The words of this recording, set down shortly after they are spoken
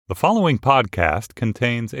The following podcast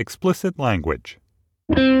contains explicit language.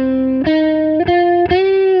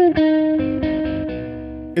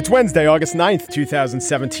 It's Wednesday, August 9th,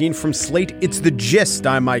 2017. From Slate, it's The Gist.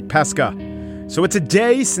 I'm Mike Pesca. So it's a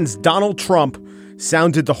day since Donald Trump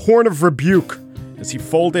sounded the horn of rebuke as he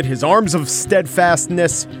folded his arms of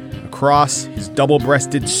steadfastness across his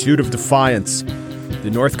double-breasted suit of defiance. The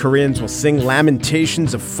North Koreans will sing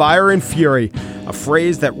lamentations of fire and fury, a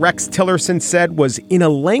phrase that Rex Tillerson said was in a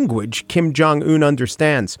language Kim Jong-un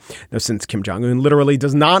understands. Now, since Kim Jong-un literally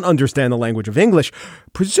does not understand the language of English,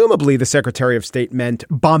 presumably the Secretary of State meant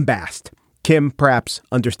bombast. Kim perhaps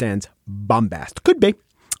understands bombast. Could be.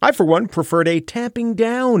 I, for one, preferred a tamping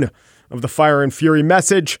down of the fire and fury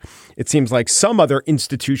message. It seems like some other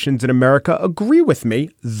institutions in America agree with me,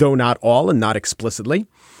 though not all and not explicitly.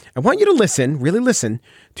 I want you to listen, really listen,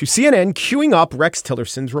 to CNN queuing up Rex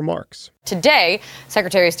Tillerson's remarks. Today,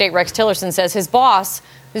 Secretary of State Rex Tillerson says his boss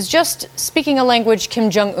is just speaking a language Kim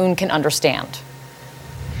Jong-un can understand.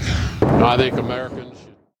 I think Americans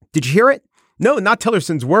should. Did you hear it? No, not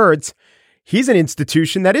Tillerson's words. He's an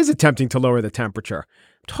institution that is attempting to lower the temperature.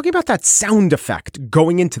 I'm talking about that sound effect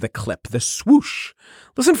going into the clip, the swoosh.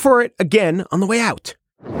 Listen for it again on the way out.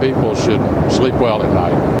 People should sleep well at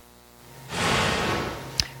night.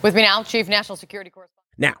 With me now, Chief National Security Correspondent.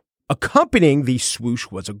 Now, accompanying the swoosh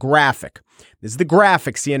was a graphic. This is the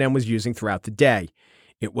graphic CNN was using throughout the day.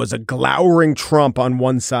 It was a glowering Trump on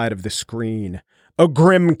one side of the screen, a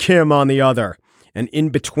grim Kim on the other, and in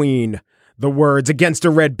between, the words against a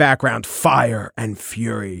red background, fire and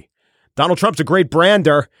fury. Donald Trump's a great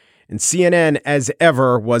brander, and CNN, as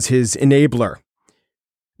ever, was his enabler.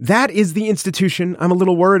 That is the institution I'm a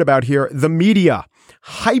little worried about here, the media,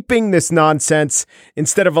 hyping this nonsense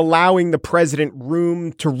instead of allowing the president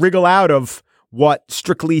room to wriggle out of what,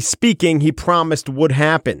 strictly speaking, he promised would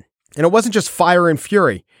happen. And it wasn't just fire and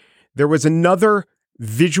fury. There was another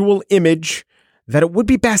visual image that it would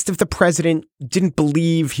be best if the president didn't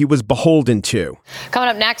believe he was beholden to. Coming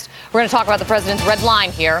up next, we're going to talk about the president's red line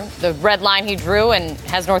here, the red line he drew and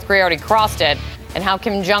has North Korea already crossed it, and how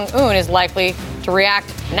Kim Jong-un is likely to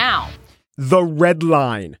react now. The red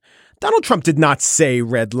line. Donald Trump did not say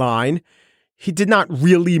red line. He did not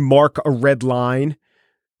really mark a red line.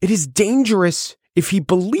 It is dangerous if he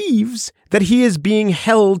believes that he is being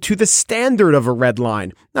held to the standard of a red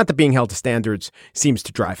line. Not that being held to standards seems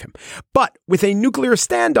to drive him. But with a nuclear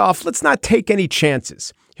standoff, let's not take any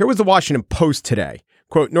chances. Here was the Washington Post today.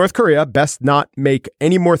 Quote, North Korea best not make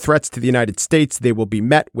any more threats to the United States. They will be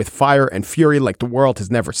met with fire and fury like the world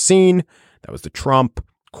has never seen. That was the Trump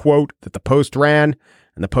quote that the Post ran.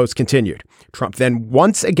 And the Post continued. Trump then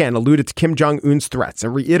once again alluded to Kim Jong-un's threats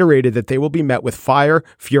and reiterated that they will be met with fire,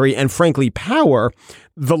 fury, and frankly, power,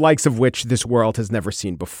 the likes of which this world has never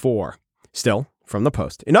seen before. Still, from the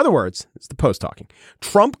Post. In other words, it's the Post talking.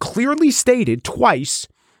 Trump clearly stated twice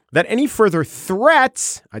that any further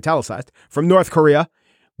threats, italicized, from North Korea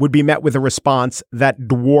would be met with a response that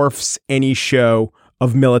dwarfs any show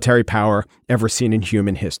of military power ever seen in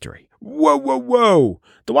human history. Whoa, whoa, whoa.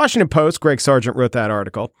 The Washington Post, Greg Sargent wrote that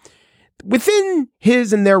article, within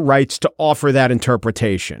his and their rights to offer that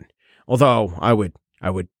interpretation. Although I would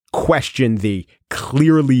question the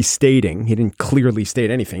clearly stating. He didn't clearly state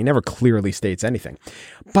anything. He never clearly states anything.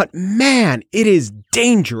 But man, it is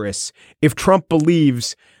dangerous if Trump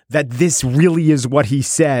believes that this really is what he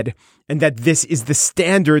said and that this is the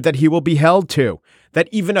standard that he will be held to. That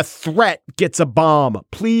even a threat gets a bomb.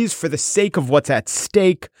 Please, for the sake of what's at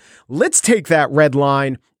stake, let's take that red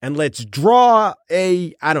line and let's draw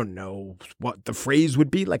a, I don't know what the phrase would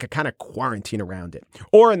be, like a kind of quarantine around it.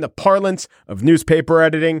 Or in the parlance of newspaper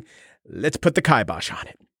editing, let's put the kibosh on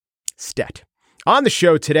it. Stet. On the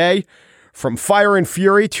show today, from fire and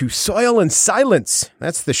fury to soil and silence.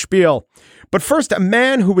 That's the spiel. But first, a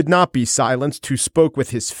man who would not be silenced, who spoke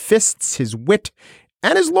with his fists, his wit,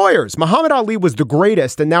 and his lawyers. Muhammad Ali was the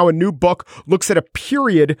greatest, and now a new book looks at a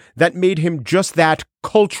period that made him just that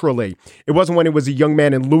culturally. It wasn't when he was a young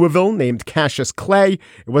man in Louisville named Cassius Clay.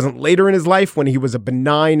 It wasn't later in his life when he was a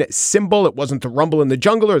benign symbol. It wasn't the Rumble in the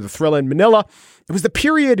Jungle or the Thrilla in Manila. It was the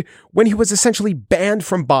period when he was essentially banned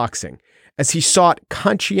from boxing as he sought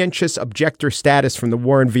conscientious objector status from the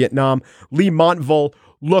war in Vietnam. Leigh Montville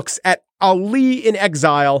looks at Ali in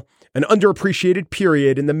exile, an underappreciated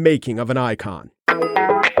period in the making of an icon.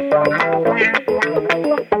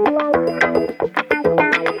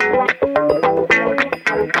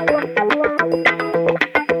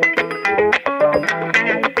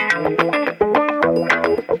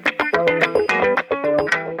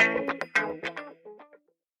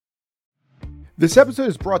 This episode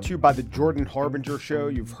is brought to you by the Jordan Harbinger Show.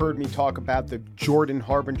 You've heard me talk about the Jordan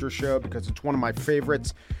Harbinger Show because it's one of my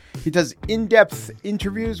favorites. He does in-depth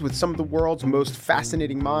interviews with some of the world's most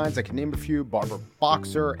fascinating minds. I can name a few: Barbara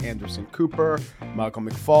Boxer, Anderson Cooper, Michael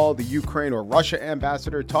McFaul, the Ukraine or Russia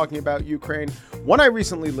ambassador talking about Ukraine. One I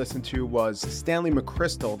recently listened to was Stanley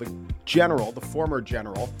McChrystal, the former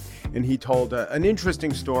general, and he told an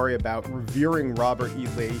interesting story about revering Robert E.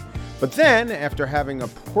 Lee. But then, after having a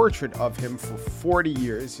portrait of him for 40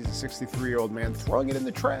 years, he's a 63-year-old man, throwing it in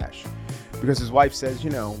the trash. Because his wife says, you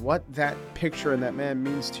know, what that picture and that man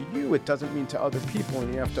means to you, it doesn't mean to other people,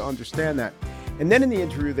 and you have to understand that. And then in the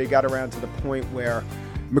interview, they got around to the point where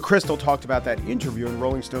McChrystal talked about that interview in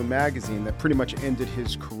Rolling Stone magazine that pretty much ended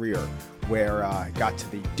his career, where it got to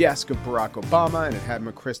the desk of Barack Obama, and it had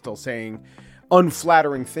McChrystal saying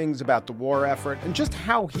unflattering things about the war effort, and just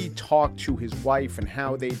how he talked to his wife and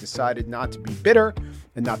how they decided not to be bitter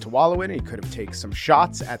and not to wallow in it. He could have taken some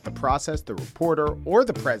shots at the process, the reporter, or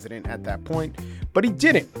the president at that point, but he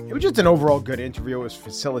didn't. It was just an overall good interview. It was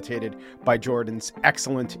facilitated by Jordan's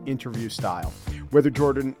excellent interview style. Whether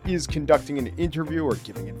Jordan is conducting an interview or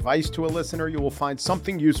giving advice to a listener, you will find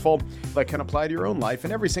something useful that can apply to your own life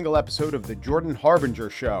in every single episode of the Jordan Harbinger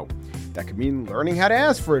Show. That could mean learning how to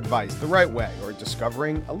ask for advice the right way, or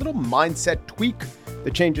discovering a little mindset tweak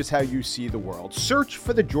that changes how you see the world. Search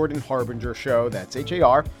for the Jordan Harbinger Show. That's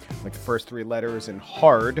H-A-R, like the first three letters, and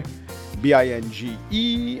hard,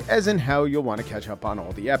 B-I-N-G-E, as in how you'll want to catch up on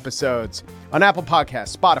all the episodes on Apple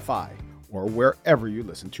Podcasts, Spotify, or wherever you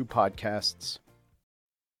listen to podcasts.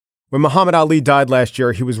 When Muhammad Ali died last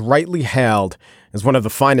year, he was rightly hailed as one of the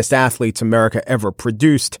finest athletes America ever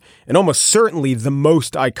produced, and almost certainly the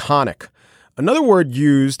most iconic. Another word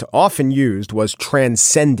often used, was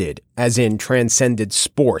transcended, as in transcended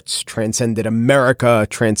sports, transcended America,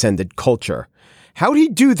 transcended culture. How'd he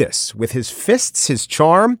do this? With his fists, his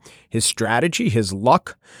charm, his strategy, his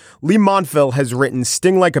luck? Leigh Montville has written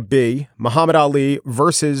Sting Like a Bee, Muhammad Ali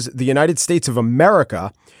versus the United States of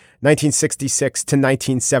America, 1966 to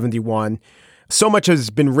 1971. So much has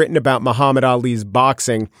been written about Muhammad Ali's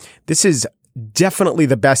boxing. This is definitely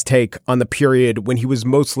the best take on the period when he was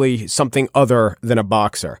mostly something other than a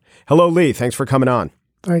boxer. Hello, Leigh. Thanks for coming on.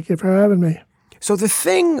 Thank you for having me. So the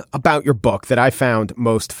thing about your book that I found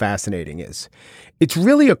most fascinating is it's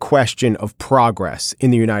really a question of progress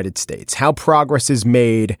in the United States, how progress is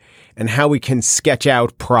made and how we can sketch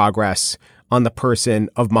out progress on the person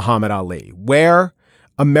of Muhammad Ali, where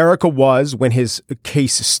America was when his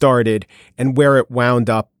case started and where it wound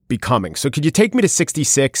up becoming. So could you take me to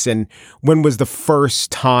 66 and when was the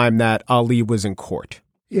first time that Ali was in court?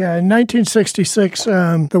 Yeah, in 1966,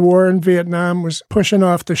 the war in Vietnam was pushing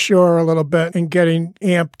off the shore a little bit and getting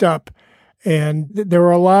amped up. And there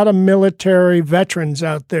were a lot of military veterans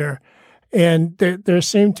out there. And there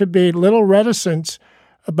seemed to be little reticence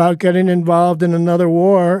about getting involved in another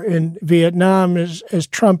war in Vietnam, as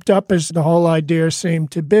trumped up as the whole idea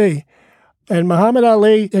seemed to be. And Muhammad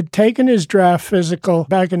Ali had taken his draft physical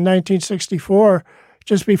back in 1964,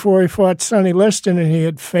 just before he fought Sonny Liston, and he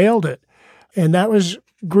had failed it. And that was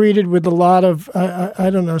greeted with a lot of,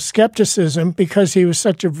 skepticism, because he was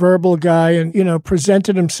such a verbal guy and,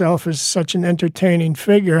 presented himself as such an entertaining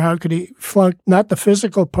figure. How could he flunk not the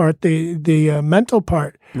physical part, the mental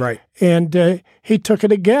part? Right. And he took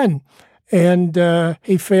it again, and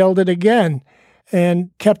he failed it again, and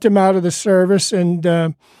kept him out of the service, and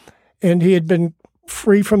he had been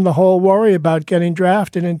free from the whole worry about getting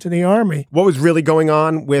drafted into the Army. What was really going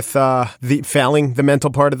on with the failing the mental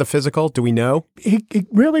part of the physical? Do we know? He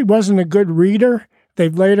really wasn't a good reader.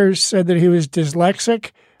 They've later said that he was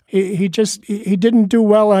dyslexic. He didn't do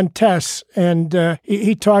well on tests, and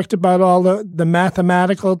he talked about all the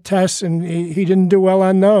mathematical tests, and he didn't do well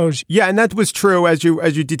on those. Yeah, and that was true, as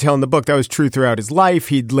you detail in the book. That was true throughout his life.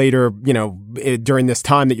 He'd later, during this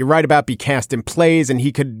time that you write about, be cast in plays, and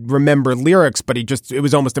he could remember lyrics, but it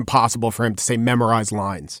was almost impossible for him to, say, memorize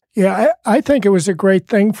lines. Yeah, I think it was a great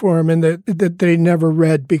thing for him, and that they never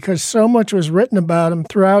read, because so much was written about him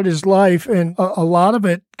throughout his life, and a lot of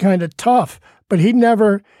it kind of tough. But he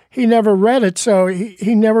never read it, so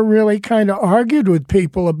he never really kind of argued with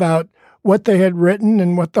people about what they had written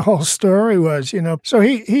and what the whole story was, So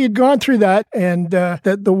he had gone through that, and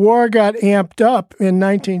the war got amped up in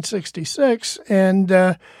 1966, and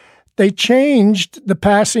they changed the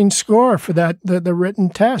passing score for that the written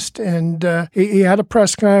test, and he had a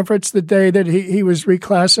press conference the day that he was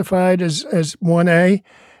reclassified as 1A,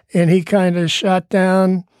 and he kind of shot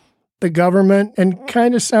down the government and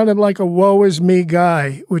kind of sounded like a woe is me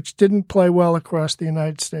guy, which didn't play well across the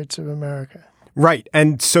United States of America. Right.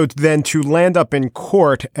 And so then to land up in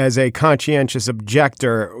court as a conscientious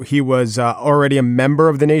objector, he was already a member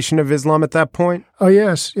of the Nation of Islam at that point? Oh,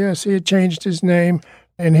 yes. Yes. He had changed his name,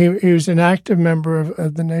 and he was an active member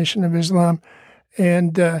of the Nation of Islam.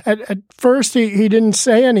 And at first, he didn't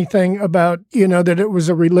say anything about, that it was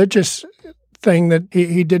a religious thing that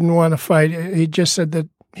he didn't want to fight. He just said that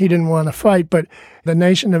he didn't want to fight. But the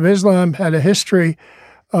Nation of Islam had a history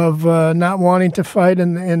of not wanting to fight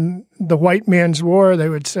in the white man's war, they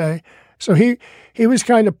would say. So he was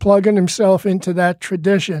kind of plugging himself into that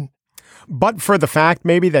tradition. But for the fact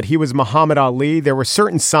maybe that he was Muhammad Ali, there were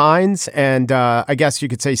certain signs, and I guess you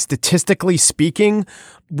could say statistically speaking,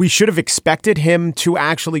 we should have expected him to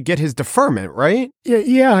actually get his deferment, right?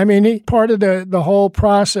 Yeah. I mean, part of the whole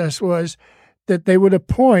process was that they would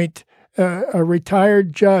appoint a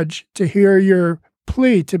retired judge to hear your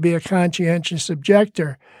plea to be a conscientious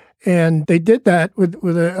objector. And they did that with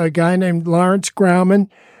a guy named Lawrence Grauman.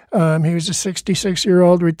 He was a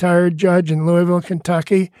 66-year-old retired judge in Louisville,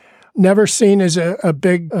 Kentucky, never seen as a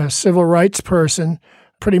big civil rights person,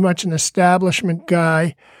 pretty much an establishment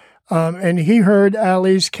guy. And he heard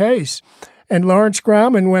Ali's case. And Lawrence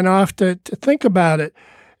Grauman went off to think about it.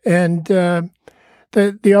 And the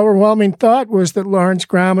overwhelming thought was that Lawrence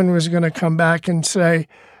Grauman was going to come back and say,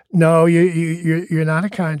 no, you're not a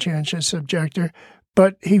conscientious objector.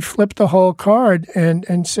 But he flipped the whole card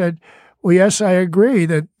and said, well, yes, I agree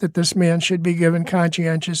that this man should be given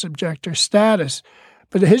conscientious objector status.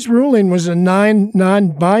 But his ruling was a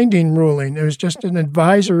non-binding ruling. It was just an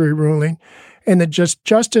advisory ruling. And the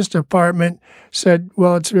Justice Department said,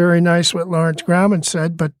 well, it's very nice what Lawrence Grauman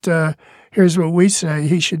said, but here's what we say.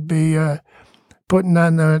 He should be putting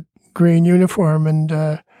on the green uniform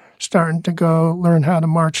and starting to go learn how to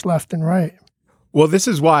march left and right. Well, this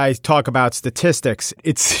is why I talk about statistics.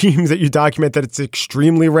 It seems that you document that it's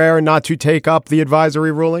extremely rare not to take up the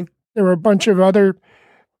advisory ruling. There were a bunch of other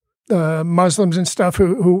Muslims and stuff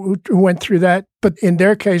who went through that, but in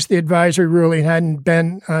their case, the advisory ruling hadn't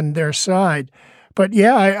been on their side. But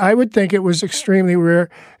yeah, I would think it was extremely rare,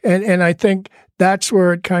 and I think that's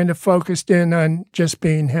where it kind of focused in on just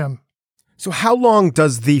being him. So how long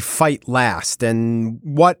does the fight last, and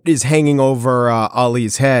what is hanging over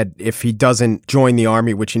Ali's head if he doesn't join the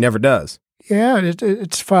army, which he never does? Yeah,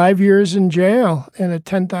 it's 5 years in jail and a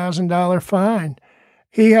 $10,000 fine.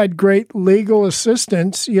 He had great legal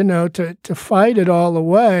assistance, to fight it all the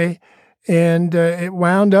way, and it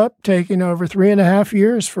wound up taking over 3.5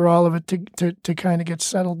 years for all of it to kind of get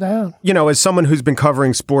settled down. As someone who's been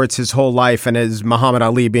covering sports his whole life, and as Muhammad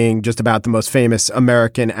Ali being just about the most famous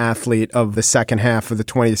American athlete of the second half of the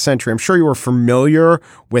 20th century, I'm sure you were familiar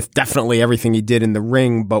with definitely everything he did in the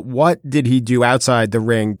ring, but what did he do outside the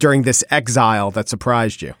ring during this exile that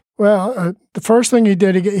surprised you? Well, the first thing he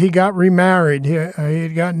did, he got remarried. He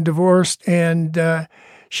had gotten divorced, and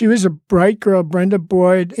she was a bright girl, Brenda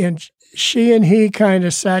Boyd, and she and he kind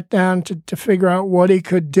of sat down to figure out what he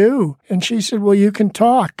could do. And she said, well, you can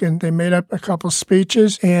talk. And they made up a couple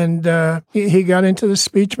speeches, and he got into the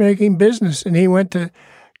speech-making business. And he went to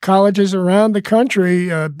colleges around the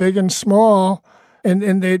country, big and small,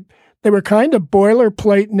 and they were kind of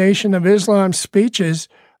boilerplate Nation of Islam speeches,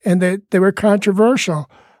 and they were controversial.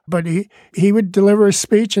 But he would deliver a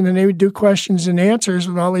speech, and then he would do questions and answers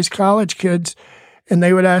with all these college kids, and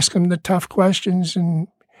they would ask him the tough questions, and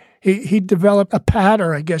he developed a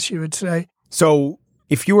patter, I guess you would say. So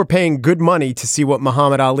if you were paying good money to see what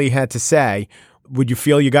Muhammad Ali had to say, would you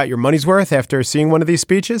feel you got your money's worth after seeing one of these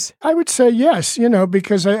speeches? I would say yes,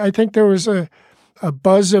 because I think there was a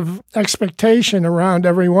buzz of expectation around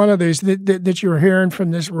every one of these that you were hearing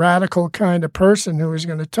from this radical kind of person who was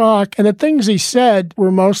going to talk. And the things he said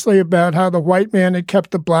were mostly about how the white man had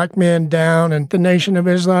kept the black man down, and the Nation of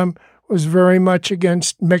Islam was very much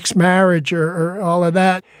against mixed marriage or all of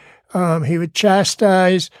that. He would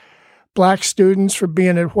chastise black students for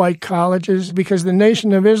being at white colleges because the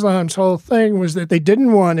Nation of Islam's whole thing was that they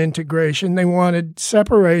didn't want integration. They wanted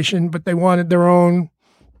separation, but they wanted their own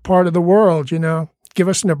part of the world, give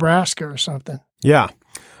us Nebraska or something. Yeah.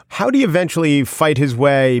 How do you eventually fight his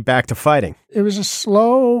way back to fighting? It was a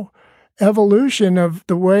slow evolution of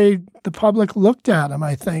the way the public looked at him,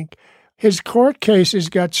 I think. His court cases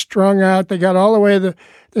got strung out. They got all the way to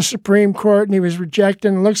the Supreme Court, and he was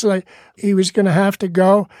rejected. It looks like he was going to have to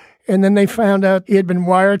go. And then they found out he had been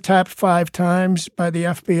wiretapped 5 times by the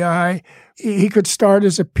FBI. He could start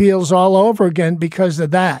his appeals all over again because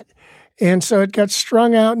of that. And so it got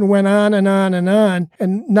strung out and went on and on and on.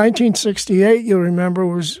 And 1968, you'll remember,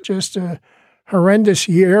 was just a horrendous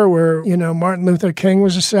year where, Martin Luther King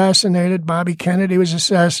was assassinated, Bobby Kennedy was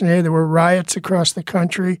assassinated. There were riots across the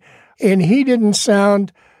country. And he didn't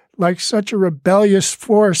sound like such a rebellious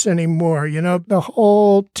force anymore. You know, the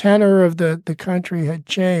whole tenor of the country had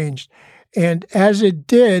changed. And as it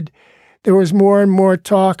did, there was more and more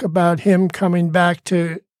talk about him coming back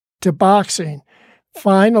to boxing.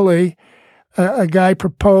 Finally, a guy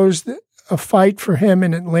proposed a fight for him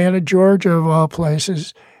in Atlanta, Georgia, of all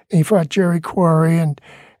places. He fought Jerry Quarry, and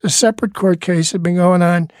a separate court case had been going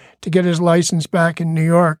on to get his license back in New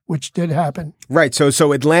York, which did happen. Right.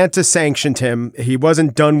 So Atlanta sanctioned him. He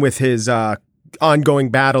wasn't done with his ongoing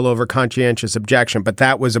battle over conscientious objection, but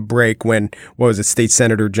that was a break when, State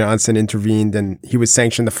Senator Johnson intervened, and he was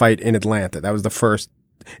sanctioned the fight in Atlanta. That was the first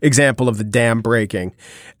example of the dam breaking.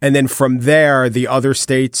 And then from there, the other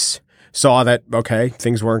states saw that, okay,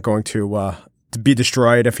 things weren't going to be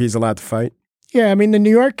destroyed if he's allowed to fight. Yeah, I mean, the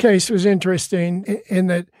New York case was interesting in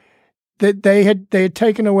that they had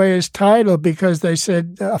taken away his title because they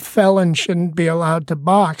said a felon shouldn't be allowed to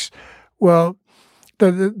box. Well,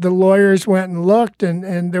 the lawyers went and looked,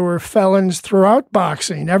 and there were felons throughout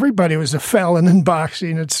boxing. Everybody was a felon in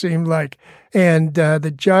boxing, it seemed like. And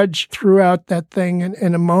the judge threw out that thing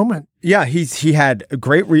in a moment. Yeah, he had a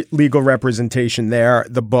great legal representation there.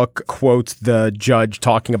 The book quotes the judge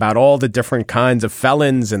talking about all the different kinds of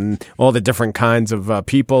felons and all the different kinds of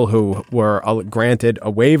people who were granted a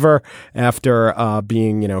waiver after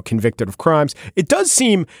being, convicted of crimes. It does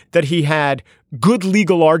seem that he had good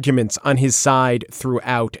legal arguments on his side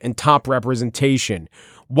throughout and top representation.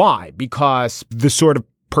 Why? Because the sort of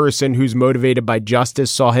person who's motivated by justice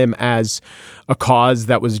saw him as a cause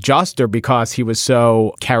that was just, or because he was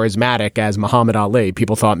so charismatic as Muhammad Ali,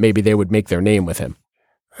 people thought maybe they would make their name with him.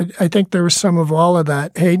 I think there was some of all of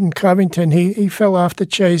that. Hayden Covington, he fell off the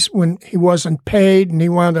chase when he wasn't paid, and he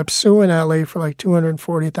wound up suing Ali for like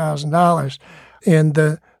 $240,000. And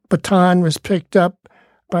the baton was picked up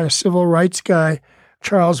by a civil rights guy,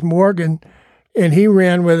 Charles Morgan, and he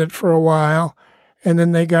ran with it for a while, and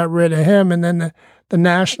then they got rid of him, and then the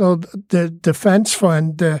National Defense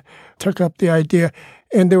Fund took up the idea,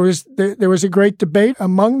 and there was a great debate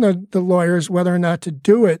among the lawyers whether or not to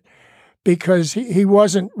do it, because he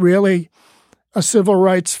wasn't really a civil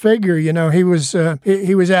rights figure. He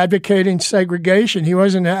was advocating segregation. He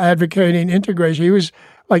wasn't advocating integration. He was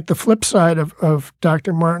like the flip side of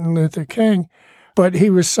Dr. Martin Luther King, but he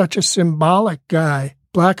was such a symbolic guy.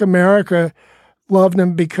 Black America loved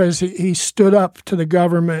him because he stood up to the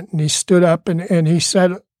government, and he stood up and he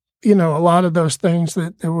said, a lot of those things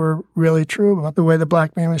that were really true about the way the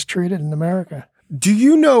black man was treated in America. Do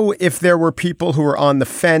you know if there were people who were on the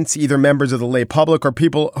fence, either members of the lay public or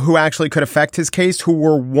people who actually could affect his case, who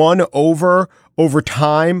were won over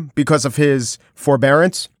time because of his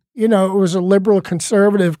forbearance? It was a liberal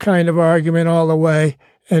conservative kind of argument all the way,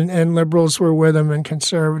 and liberals were with him and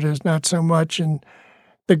conservatives not so much, and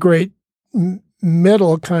the great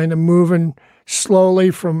middle kind of moving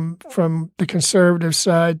slowly from the conservative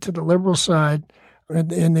side to the liberal side.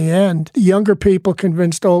 In the end, the younger people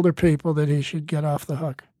convinced older people that he should get off the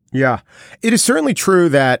hook. Yeah. It is certainly true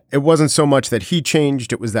that it wasn't so much that he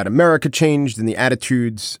changed, it was that America changed and the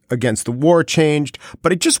attitudes against the war changed.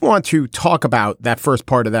 But I just want to talk about that first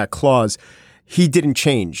part of that clause. He didn't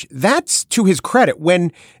change. That's to his credit.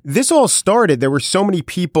 When this all started, there were so many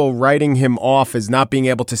people writing him off as not being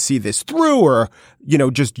able to see this through, or,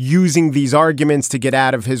 just using these arguments to get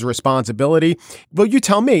out of his responsibility. Well, you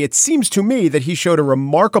tell me. It seems to me that he showed a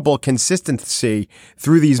remarkable consistency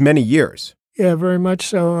through these many years. Yeah, very much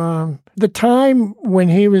so. The time when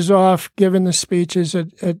he was off giving the speeches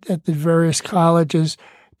at the various colleges,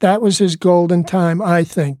 that was his golden time, I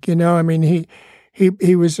think.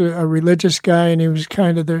 He was a religious guy, and he was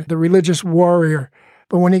kind of the religious warrior.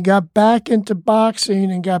 But when he got back into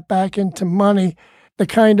boxing and got back into money, the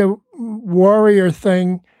kind of warrior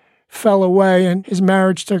thing fell away, and his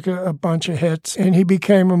marriage took a bunch of hits, and he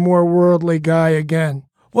became a more worldly guy again.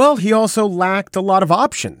 Well, he also lacked a lot of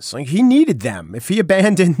options. He needed them. If he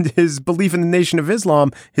abandoned his belief in the Nation of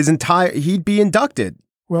Islam, he'd be inducted.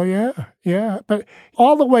 Well, yeah. But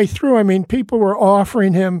all the way through, people were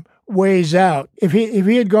offering him ways out. If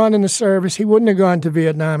he had gone in the service, he wouldn't have gone to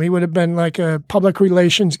Vietnam. He would have been like a public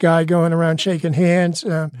relations guy going around shaking hands.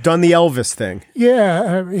 Done the Elvis thing.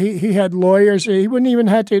 Yeah, he had lawyers. He wouldn't even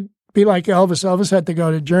have to be like Elvis. Elvis had to go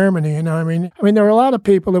to Germany. There were a lot of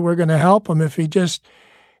people that were going to help him if he just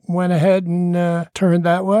went ahead and turned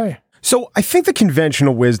that way. So I think the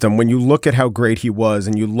conventional wisdom, when you look at how great he was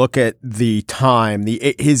and you look at the time,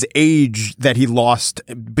 his age that he lost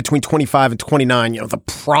between 25 and 29, the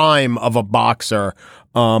prime of a boxer,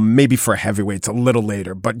 Maybe for a heavyweight, it's a little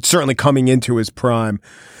later, but certainly coming into his prime.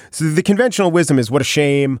 So the conventional wisdom is, what a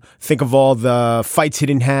shame. Think of all the fights he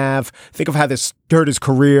didn't have. Think of how this hurt his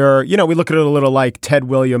career. You know, we look at it a little like Ted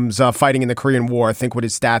Williams fighting in the Korean War. Think what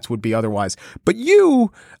his stats would be otherwise. But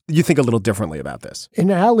you think a little differently about this.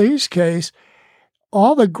 In Ali's case,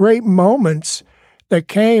 all the great moments that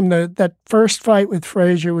came, that first fight with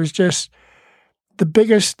Frazier was just the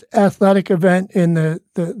biggest athletic event in the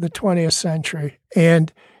 20th century.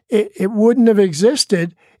 And it wouldn't have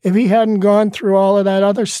existed if he hadn't gone through all of that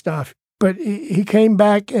other stuff. But he came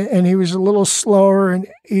back and he was a little slower and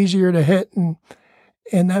easier to hit, and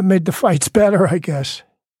that made the fights better, I guess.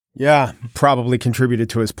 Yeah, probably contributed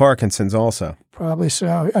to his Parkinson's also. Probably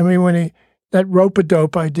so. I mean, that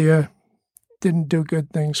rope-a-dope idea didn't do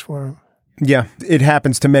good things for him. Yeah, it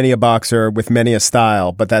happens to many a boxer with many a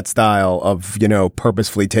style, but that style of,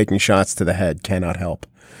 purposefully taking shots to the head cannot help.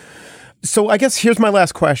 So I guess here's my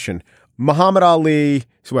last question. Muhammad Ali,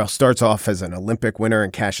 starts off as an Olympic winner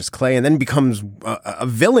in Cassius Clay and then becomes a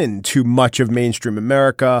villain to much of mainstream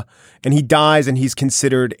America, and he dies and he's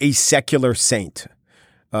considered a secular saint.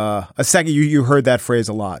 You heard that phrase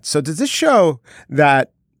a lot. So does this show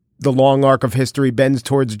that the long arc of history bends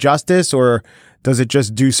towards justice, or does it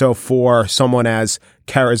just do so for someone as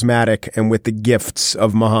charismatic and with the gifts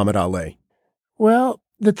of Muhammad Ali? Well,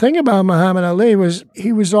 the thing about Muhammad Ali was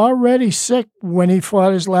he was already sick when he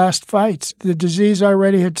fought his last fights. The disease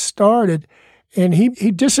already had started, and he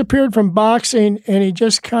disappeared from boxing, and he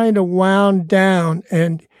just kind of wound down,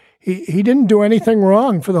 and he didn't do anything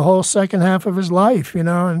wrong for the whole second half of his life,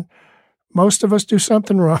 and most of us do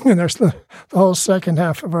something wrong in the whole second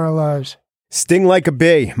half of our lives. Sting like a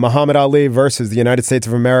bee, Muhammad Ali versus the United States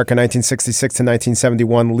of America, 1966 to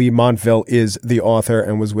 1971. Leigh Montville is the author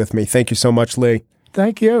and was with me. Thank you so much, Leigh.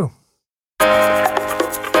 Thank you.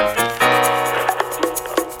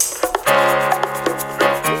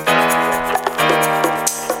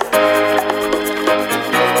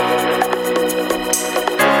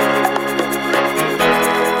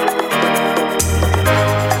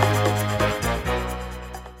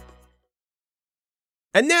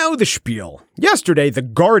 And now the spiel. Yesterday, The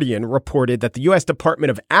Guardian reported that the U.S.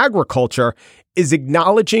 Department of Agriculture is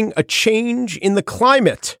acknowledging a change in the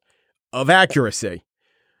climate of accuracy.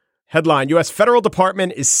 Headline, U.S. Federal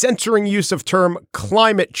Department is censoring use of term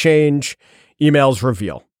climate change, emails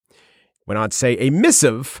reveal. Went on to say a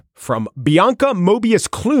missive from Bianca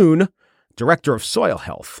Mobius-Clune, Director of Soil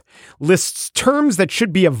Health, lists terms that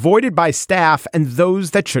should be avoided by staff and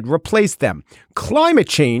those that should replace them. Climate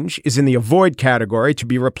change is in the avoid category, to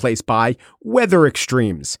be replaced by weather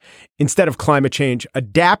extremes. Instead of climate change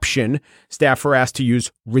adaptation, staff are asked to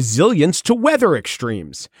use resilience to weather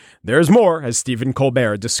extremes. There's more, as Stephen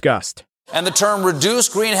Colbert discussed. And the term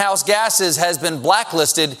reduced greenhouse gases has been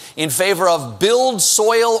blacklisted in favor of build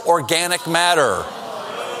soil organic matter.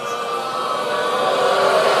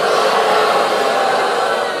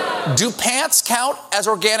 Do pants count as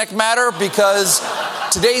organic matter? Because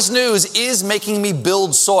today's news is making me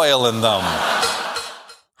build soil in them.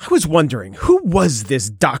 I was wondering, who was this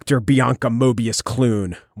Dr. Bianca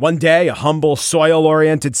Mobius-Clune? One day, a humble,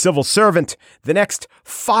 soil-oriented civil servant. The next,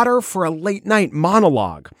 fodder for a late-night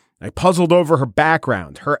monologue. I puzzled over her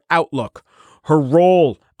background, her outlook, her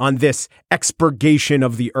role on this expurgation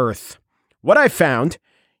of the earth. What I found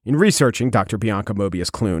in researching Dr. Bianca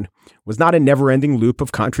Mobius-Clune was not a never-ending loop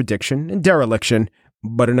of contradiction and dereliction,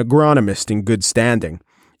 but an agronomist in good standing,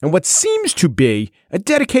 and what seems to be a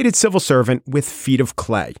dedicated civil servant with feet of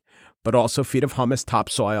clay, but also feet of humus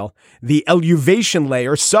topsoil, the eluvation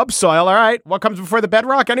layer, subsoil. All right, what comes before the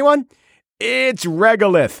bedrock, anyone? It's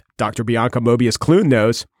regolith. Dr. Bianca Mobius-Clune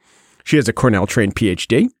knows. She has a Cornell-trained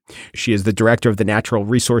PhD. She is the director of the Natural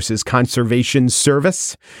Resources Conservation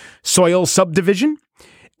Service, Soil Subdivision,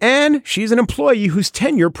 and she's an employee whose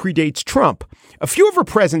tenure predates Trump. A few of her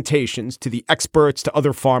presentations to the experts, to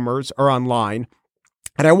other farmers, are online,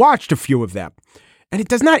 and I watched a few of them. And it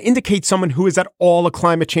does not indicate someone who is at all a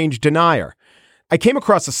climate change denier. I came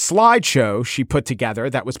across a slideshow she put together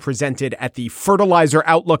that was presented at the Fertilizer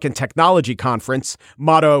Outlook and Technology Conference.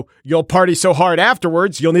 Motto, you'll party so hard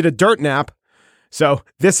afterwards, you'll need a dirt nap. So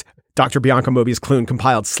this Dr. Bianca Mobius-Clune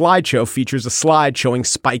compiled slideshow features a slide showing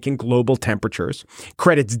spiking global temperatures,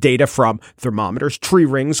 credits data from thermometers, tree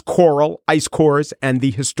rings, coral, ice cores, and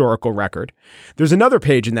the historical record. There's another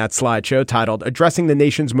page in that slideshow titled Addressing the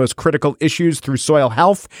Nation's Most Critical Issues Through Soil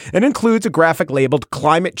Health, and includes a graphic labeled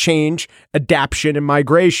Climate Change, Adaptation, and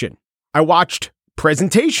Migration. I watched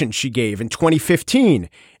presentation she gave in 2015,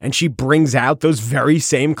 and she brings out those very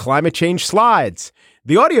same climate change slides.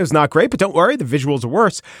 The audio's not great, but don't worry, the visuals are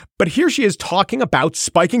worse. But here she is talking about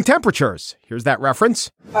spiking temperatures. Here's that reference.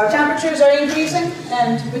 Our temperatures are increasing,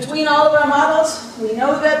 and between all of our models, we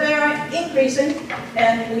know that they're increasing,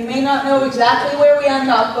 and we may not know exactly where we end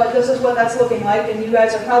up, but this is what that's looking like, and you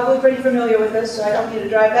guys are probably pretty familiar with this, so I don't need to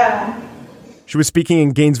drive that home. She was speaking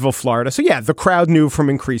in Gainesville, Florida. So yeah, the crowd knew from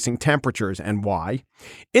increasing temperatures and why.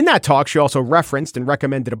 In that talk, she also referenced and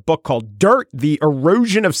recommended a book called Dirt, The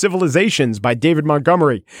Erosion of Civilizations by David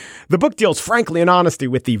Montgomery. The book deals frankly and honestly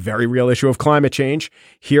with the very real issue of climate change.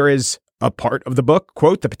 Here is a part of the book,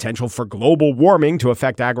 quote, "The potential for global warming to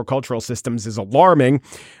affect agricultural systems is alarming."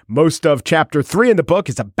 Most of chapter 3 in the book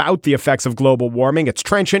is about the effects of global warming. It's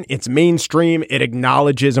trenchant, it's mainstream, it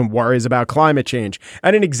acknowledges and worries about climate change.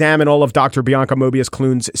 I didn't examine all of Dr. Bianca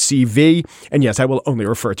Moebius-Clune's CV. And yes, I will only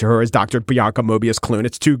refer to her as Dr. Bianca Moebius-Clune.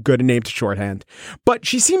 It's too good a name to shorthand. But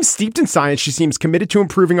she seems steeped in science. She seems committed to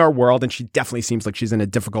improving our world, and she definitely seems like she's in a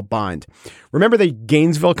difficult bind. Remember the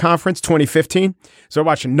Gainesville conference 2015? So I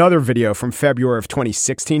watched another video from February of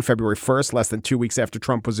 2016, February 1st, less than 2 weeks after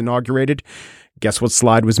Trump was inaugurated. Guess what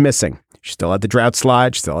slide was missing? She still had the drought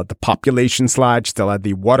slide, she still had the population slide, she still had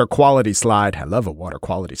the water quality slide. I love a water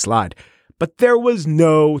quality slide. But there was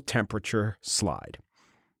no temperature slide.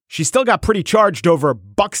 She still got pretty charged over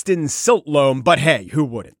Buxton silt loam, but hey, who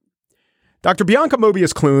wouldn't? Dr. Bianca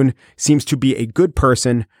Moebius-Clune seems to be a good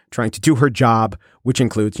person trying to do her job, which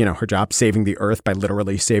includes, her job saving the earth by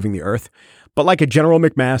literally saving the earth. But like a General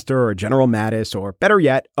McMaster or a General Mattis, or better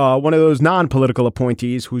yet, one of those non-political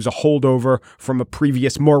appointees who's a holdover from a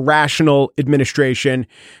previous, more rational administration,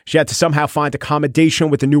 she had to somehow find accommodation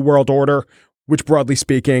with the New World Order, which broadly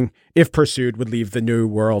speaking, if pursued, would leave the New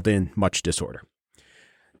World in much disorder.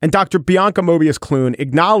 And Dr. Bianca Moebius-Clune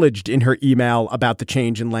acknowledged in her email about the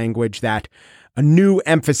change in language that a new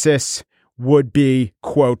emphasis would be,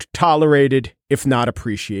 quote, tolerated, if not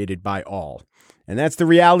appreciated by all. And that's the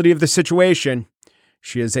reality of the situation.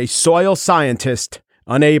 She is a soil scientist,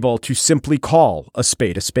 unable to simply call a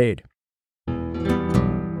spade a spade.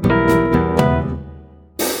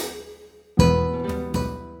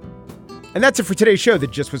 And that's it for today's show that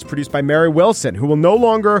just was produced by Mary Wilson, who will no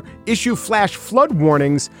longer issue flash flood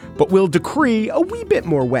warnings, but will decree a wee bit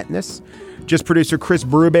more wetness. Just producer Chris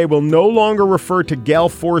Berube will no longer refer to gale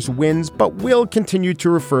force winds, but will continue to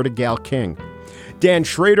refer to Gail King. Dan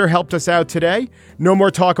Schrader helped us out today. No more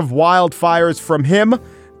talk of wildfires from him,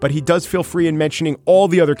 but he does feel free in mentioning all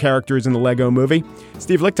the other characters in the Lego movie.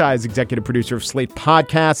 Steve Lichtai is executive producer of Slate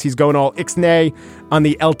Podcasts. He's going all ixnay on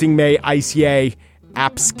the Elting May Ice Yay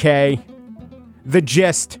Apps K. The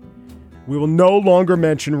gist: we will no longer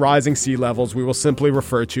mention rising sea levels. We will simply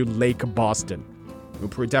refer to Lake Boston.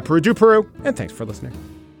 Uperu, Deperu, Duperu, and thanks for listening.